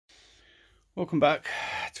Welcome back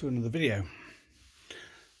to another video.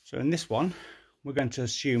 So in this one, we're going to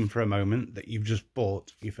assume for a moment that you've just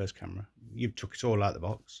bought your first camera. You've took it all out of the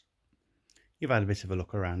box. You've had a bit of a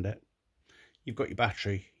look around it. You've got your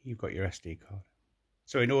battery, you've got your SD card.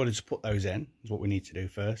 So in order to put those in, what we need to do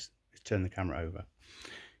first is turn the camera over.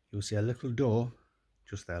 You'll see a little door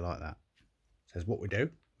just there like that. It says what we do,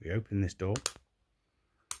 we open this door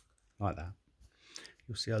like that.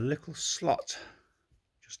 You'll see a little slot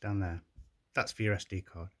just down there. That's for your SD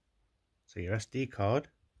card. So your SD card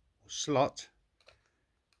will slot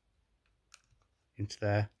into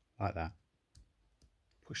there like that.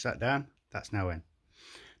 Push that down, that's now in.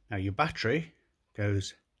 Now your battery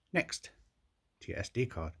goes next to your SD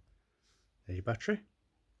card. There's your battery.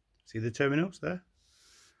 See the terminals there?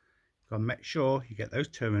 You've got to make sure you get those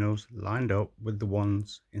terminals lined up with the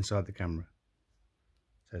ones inside the camera.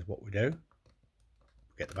 It says what we do,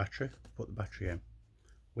 we get the battery, put the battery in.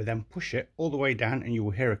 We then push it all the way down and you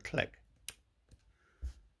will hear a click.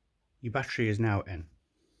 Your battery is now in.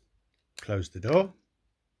 Close the door,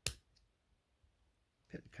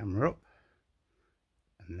 pick the camera up,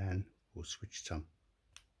 and then we'll switch it on.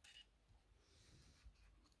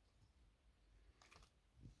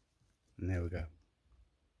 And there we go. Your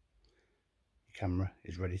camera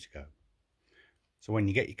is ready to go. So when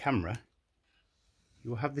you get your camera, you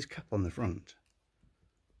will have this cap on the front.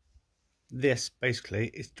 This basically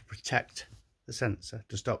is to protect the sensor,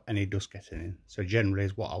 to stop any dust getting in. So generally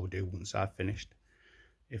is what I will do once I've finished.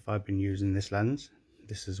 If I've been using this lens,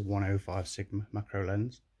 this is a 105 Sigma macro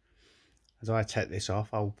lens. As I take this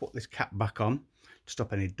off, I will put this cap back on to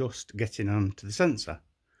stop any dust getting onto the sensor.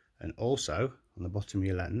 And also on the bottom of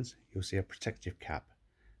your lens, you'll see a protective cap.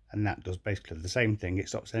 And that does basically the same thing. It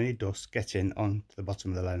stops any dust getting onto the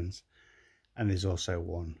bottom of the lens. And there's also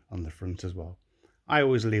one on the front as well. I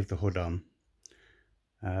always leave the hood on.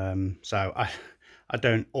 So I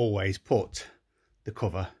don't always put the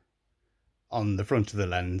cover on the front of the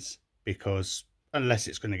lens, because unless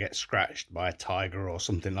it's going to get scratched by a tiger or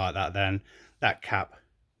something like that, then that cap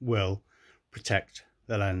will protect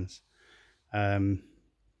the lens.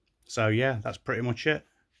 So yeah, that's pretty much it.